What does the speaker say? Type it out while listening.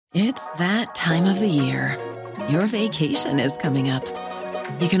It's that time of the year. Your vacation is coming up.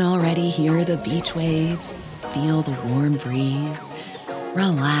 You can already hear the beach waves, feel the warm breeze,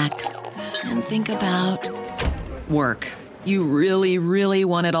 relax, and think about work. You really, really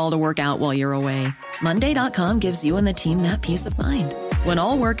want it all to work out while you're away. Monday.com gives you and the team that peace of mind. When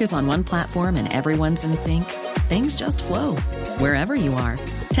all work is on one platform and everyone's in sync, things just flow. Wherever you are,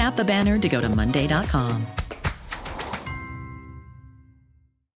 tap the banner to go to Monday.com.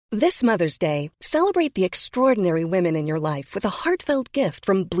 This Mother's Day, celebrate the extraordinary women in your life with a heartfelt gift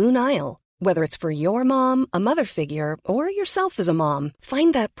from Blue Nile. Whether it's for your mom, a mother figure, or yourself as a mom,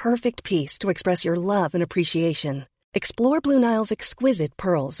 find that perfect piece to express your love and appreciation. Explore Blue Nile's exquisite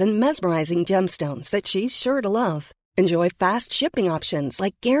pearls and mesmerizing gemstones that she's sure to love. Enjoy fast shipping options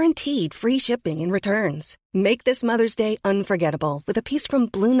like guaranteed free shipping and returns. Make this Mother's Day unforgettable with a piece from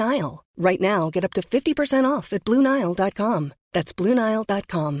Blue Nile. Right now, get up to 50% off at BlueNile.com. That's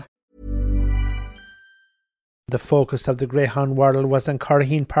BlueNile.com. The focus of the Greyhound World was in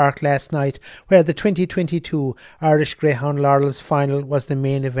Curraheen Park last night, where the 2022 Irish Greyhound Laurels final was the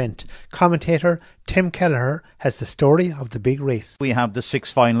main event. Commentator Tim Kelleher has the story of the big race. We have the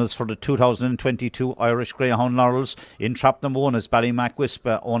 6 finals for the 2022 Irish Greyhound Laurels. In trap number 1 is Ballymac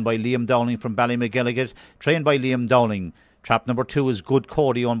Whisper, owned by Liam Dowling from Ballymcgilligan, trained by Liam Dowling. Trap number 2 is Good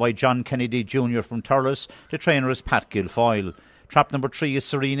Cody, owned by John Kennedy Jr. from Thurles. The trainer is Pat Guilfoyle. Trap number 3 is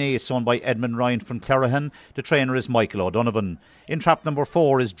Serene Ace, owned by Edmund Ryan from Clarahan. The trainer is Michael O'Donovan. In trap number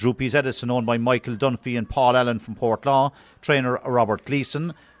 4 is Droopy's Edison, owned by Michael Dunphy and Paul Allen from Portlaw. Trainer Robert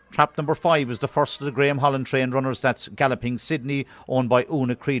Gleeson. Trap number 5 is the first of the Graham Holland trained runners, that's Galloping Sydney, owned by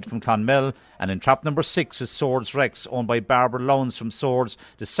Una Creed from Clonmel. And in trap number 6 is Swords Rex, owned by Barbara Lowndes from Swords,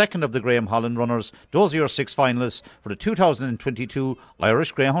 the second of the Graham Holland runners. Those are your 6 finalists for the 2022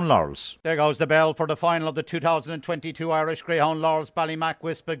 Irish Greyhound Laurels. There goes the bell for the final of the 2022 Irish Greyhound Laurels. Ballymac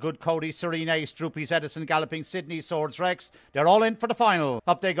Whisper, Good Cody, Serene Ace, Droopy's Edison, Galloping Sydney, Swords Rex. They're all in for the final.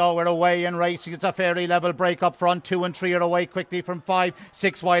 Up they go, we're away and racing. It's a fairly level break up front. 2 and 3 are away quickly from 5,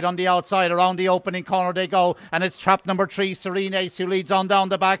 6 wide on the outside. Around the opening corner they go, and it's trap number 3, Serene Ace, who leads on down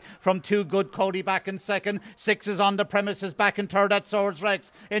the back from 2, Good Cody back in second. 6 is on the premises, back in third at Swords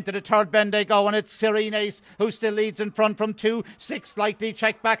Rex. Into the third bend they go, and it's Serene Ace who still leads in front from 2. 6 slightly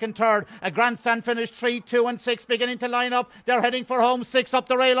checked back in third. A grandstand finish. 3, 2 and 6 beginning to line up. They're heading for home. 6 up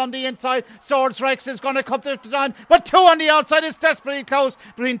the rail on the inside. Swords Rex is going to come to the line, but 2 on the outside is desperately close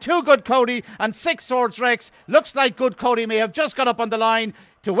between 2, Good Cody, and 6, Swords Rex. Looks like Good Cody may have just got up on the line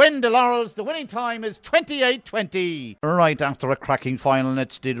to win the Laurels. The winning time is 28:20. Right after a cracking final,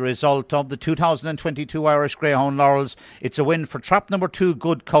 it's the result of the 2022 Irish Greyhound Laurels. It's a win for trap number 2,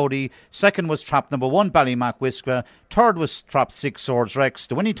 Good Cody. Second was trap number 1, Ballymac Whisper. Third was trap 6, Swords Rex.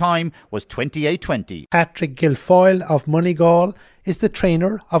 The winning time was 28:20. Patrick Guilfoyle of Moneygall is the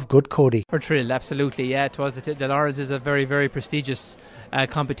trainer of Good Cody. We're thrilled, absolutely. Yeah, it was the Laurels is a very, very prestigious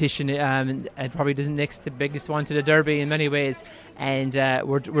competition, and probably the next biggest one to the Derby in many ways, and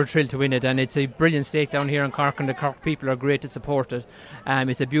we're thrilled to win it. And it's a brilliant stake down here in Cork, and the Cork people are great to support it.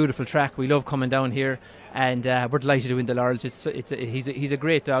 It's a beautiful track. We love coming down here, and we're delighted to win the Laurels. He's a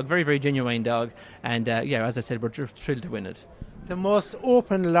great dog, very, very genuine dog, and as I said, we're thrilled to win it. The most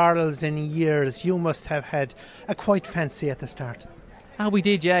open Laurels in years. You must have had a quite fancy at the start. We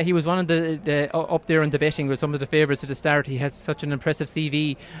did, yeah. He was one of the up there in the betting with some of the favourites at the start. He has such an impressive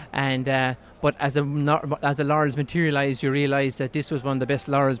CV, and but as a Laurels materialised, you realise that this was one of the best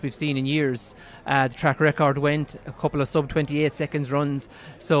Laurels we've seen in years. The track record went a couple of sub 28 seconds runs,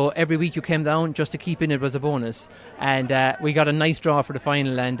 so every week you came down just to keep in it was a bonus, and we got a nice draw for the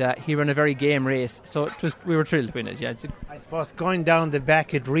final, and he ran a very game race, so we were thrilled to win it. Yeah, I suppose going down the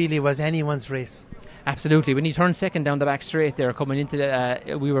back, it really was anyone's race. Absolutely. When he turned second down the back straight there, coming into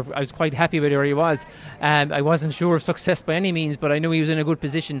I was quite happy with where he was. I wasn't sure of success by any means, but I knew he was in a good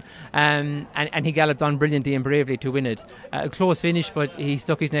position, and he galloped on brilliantly and bravely to win it. A close finish, but he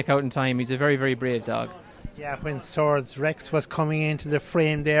stuck his neck out in time. He's a very, very brave dog. Yeah, when Swords Rex was coming into the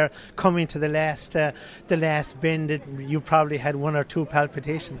frame there, coming to the last bend, you probably had 1 or 2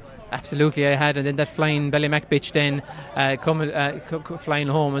 palpitations. Absolutely, I had, and then that flying Ballymac bitch then flying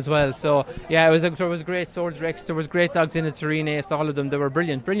home as well. So yeah, there was great Swords Rex. There was great dogs in it, Serene Ace, all of them. They were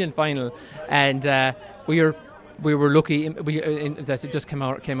brilliant final, and we were lucky that it just came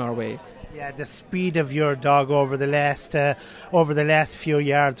our way. Yeah, the speed of your dog over the last few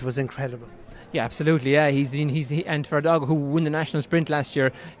yards was incredible. Yeah, absolutely. Yeah, and for a dog who won the national sprint last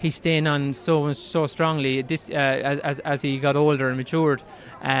year, he's staying on so strongly as he got older and matured.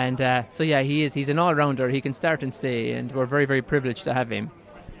 And so yeah, he's an all-rounder. He can start and stay, and we're very, very privileged to have him.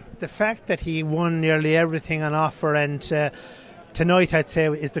 The fact that he won nearly everything on offer, and Tonight, I'd say,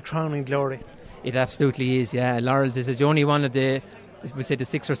 is the crowning glory. It absolutely is, yeah. Laurels is the only one of the, we'll say, the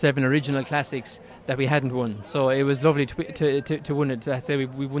 6 or 7 original classics that we hadn't won. So it was lovely to win it. I say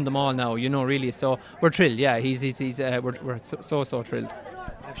we won them all now, really. So we're thrilled, yeah. We're so thrilled.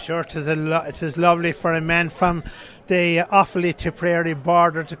 I'm sure it is lovely for a man from the Offaly Tipperary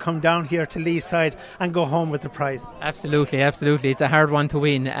border to come down here to Leeside and go home with the prize. Absolutely. It's a hard one to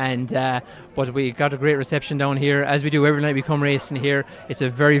win, and but we got a great reception down here, as we do every night we come racing here. It's a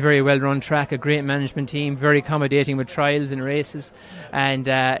very, very well run track, a great management team, very accommodating with trials and races, and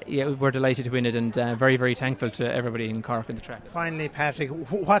we're delighted to win it, and very, very thankful to everybody in Cork and the track. Finally, Patrick,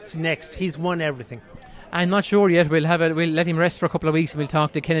 what's next? He's won everything. I'm not sure yet. We'll let him rest for a couple of weeks, and we'll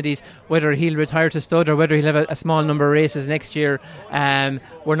talk to Kennedy's whether he'll retire to stud or whether he'll have a small number of races next year.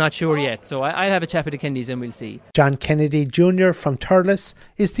 We're not sure yet. So I'll have a chat with the Kennedys and we'll see. John Kennedy Jr. from Thurles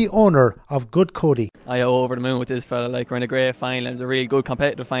is the owner of Good Cody. I over the moon with this fella. Like, we're in a great final, and it's a really good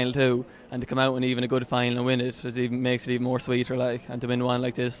competitive final too. And to come out in even a good final and win it makes it even more sweeter. Like, and to win one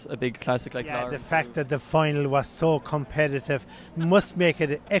like this, a big classic like that. The fact that the final was so competitive must make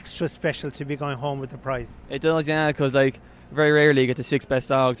it extra special to be going home with the prize. It does, yeah, because like very rarely you get the 6 best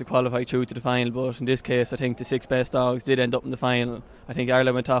dogs to qualify through to the final, but in this case I think the 6 best dogs did end up in the final. I think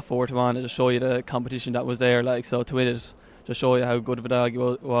Ireland went top 4-1 to show you the competition that was there. Like, so to win it, to show you how good of a dog he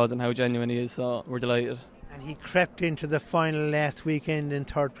was and how genuine he is. So we're delighted. And he crept into the final last weekend in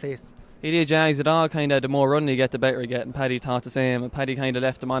 3rd place. He did, yeah. He's a dog kind of, the more run you get, the better you get. And Paddy thought the same. And Paddy kind of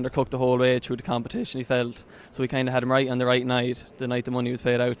left him undercooked the whole way through the competition, he felt. So we kind of had him right on the right night, the night the money was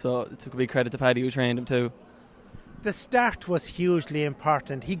paid out. So it's a big credit to Paddy who trained him too. The start was hugely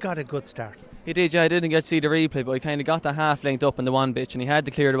important. He got a good start. He did, yeah. I didn't get to see the replay, but he kind of got the half length up in the one bitch, and he had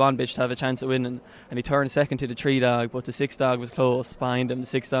to clear the one bitch to have a chance of winning. And he turned second to the 3 dog, but the 6 dog was close behind him. The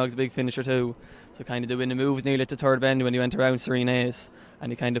 6 dog's a big finisher too. So kind of the winning move was nearly at the 3rd bend when he went around Serene Ace,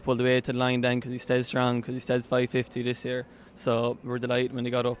 and he kind of pulled away to the line then because he stays strong, because he stays 550 this year. So we're delighted when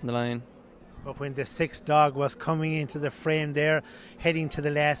he got up in the line. But when the 6 dog was coming into the frame there, heading to the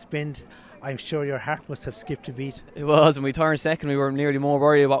last bend, I'm sure your heart must have skipped a beat. It was. When we turned second, we were nearly more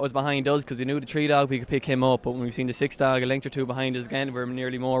worried what was behind us, because we knew the 3 dog, we could pick him up. But when we've seen the 6 dog a length or 2 behind us again, we were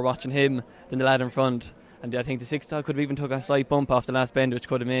nearly more watching him than the lad in front. And I think the 6 dog could have even took a slight bump off the last bend, which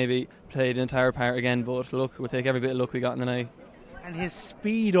could have maybe played an entire part again. But look, we'll take every bit of luck we got in the night. And his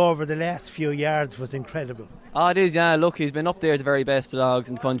speed over the last few yards was incredible. Oh, it is, yeah. Look, he's been up there at the very best of dogs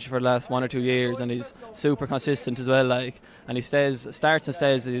in the country for the last 1 or 2 years, and he's super consistent as well. Like, and he starts and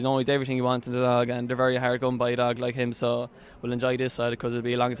stays. He knows everything he wants in the dog, and they're very hard going by a dog like him. So we'll enjoy this side, because it'll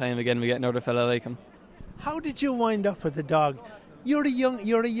be a long time again we get another fella like him. How did you wind up with the dog? You're a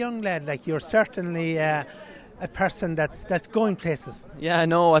young lad. Like, you're certainly a person that's going places. Yeah,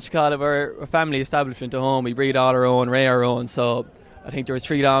 no, what you call it, we're a family establishment at home. We breed all our own, rear our own. So I think there was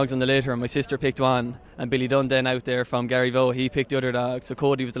 3 dogs on the litter, and my sister picked one, and Billy Dundon out there from Garyvaux, he picked the other dog. So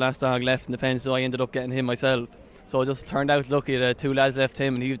Cody was the last dog left in the pen, so I ended up getting him myself. So it just turned out lucky that 2 lads left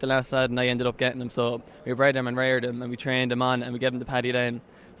him, and he was the last lad, and I ended up getting him. So we bred him and reared him, and we trained him on, and we gave him the paddy then.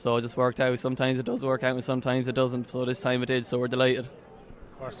 So it just worked out. Sometimes it does work out, and sometimes it doesn't. So this time it did, so we're delighted.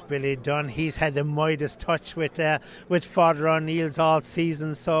 Of course, Billy Dunn, he's had the Midas touch with Father O'Neill's all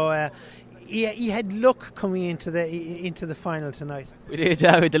season, so he had luck coming into the final tonight. We did,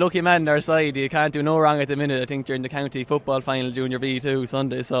 yeah, with the lucky man on our side. You can't do no wrong at the minute. I think during the county football final, Junior B too,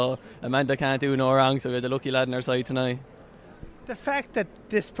 Sunday, so Amanda can't do no wrong, so we had the lucky lad on our side tonight. The fact that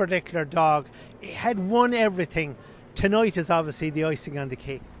this particular dog had won everything tonight is obviously the icing on the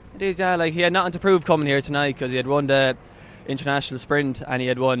cake. It is, yeah. Like, he had nothing to prove coming here tonight, because he had won the international sprint and he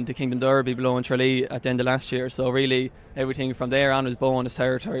had won the Kingdom Derby below in Tralee at the end of last year. So really everything from there on was bonus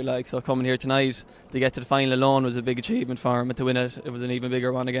territory. Like, so coming here tonight to get to the final alone was a big achievement for him, and to win it was an even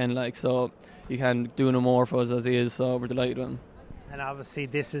bigger one again. Like, so he can do no more for us as he is. So we're delighted with him. And obviously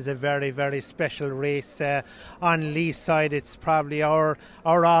this is a very, very special race on Lee's side. It's probably our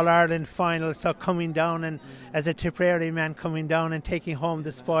All-Ireland final, so coming down, and as a Tipperary man coming down and taking home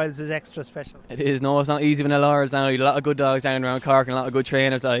the spoils is extra special. It is. No, it's not easy when Lars now. A lot of good dogs down around Cork and a lot of good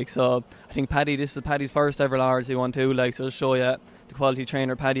trainers. Like, so I think this is Paddy's first ever Lars he won too. Like, so it'll show you the quality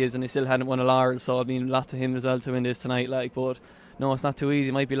trainer Paddy is, and he still hadn't won a Lars. So I mean, a lot to him as well to win this tonight. Like, but no, it's not too easy.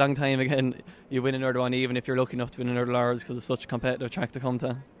 It might be a long time again. You win another one, even if you're lucky enough to win another Lars, because it's such a competitive track to come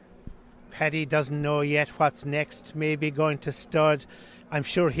to. Paddy doesn't know yet what's next. Maybe going to stud. I'm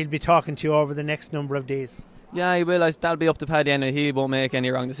sure he'll be talking to you over the next number of days. Yeah, he will. That'll be up to Paddy, and he won't make any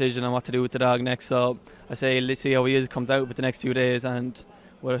wrong decision on what to do with the dog next. So I say, let's see how he comes out with the next few days, and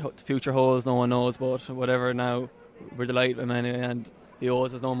what the future holds, no one knows. But whatever, now we're delighted with him anyway, and he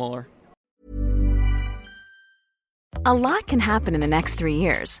owes us no more. A lot can happen in the next 3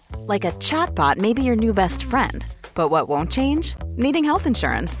 years. Like a chatbot may be your new best friend. But what won't change? Needing health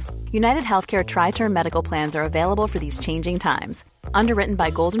insurance. United Healthcare Tri-Term Medical Plans are available for these changing times. Underwritten by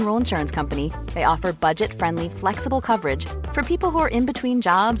Golden Rule Insurance Company, they offer budget-friendly, flexible coverage for people who are in between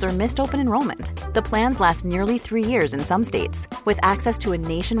jobs or missed open enrollment. The plans last nearly 3 years in some states, with access to a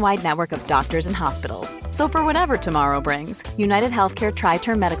nationwide network of doctors and hospitals. So for whatever tomorrow brings, United Healthcare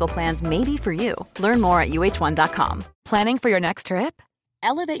Tri-Term Medical Plans may be for you. Learn more at uh1.com. Planning for your next trip?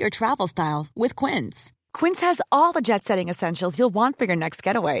 Elevate your travel style with Quince. Quince has all the jet-setting essentials you'll want for your next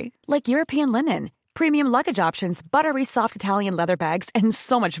getaway, like European linen, premium luggage options, buttery soft Italian leather bags, and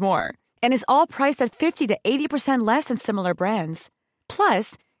so much more. And is all priced at 50 to 80% less than similar brands.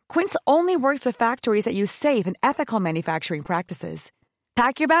 Plus, Quince only works with factories that use safe and ethical manufacturing practices.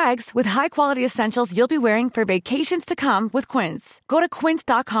 Pack your bags with high-quality essentials you'll be wearing for vacations to come with Quince. Go to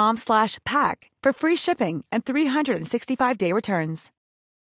quince.com/pack for free shipping and 365-day returns.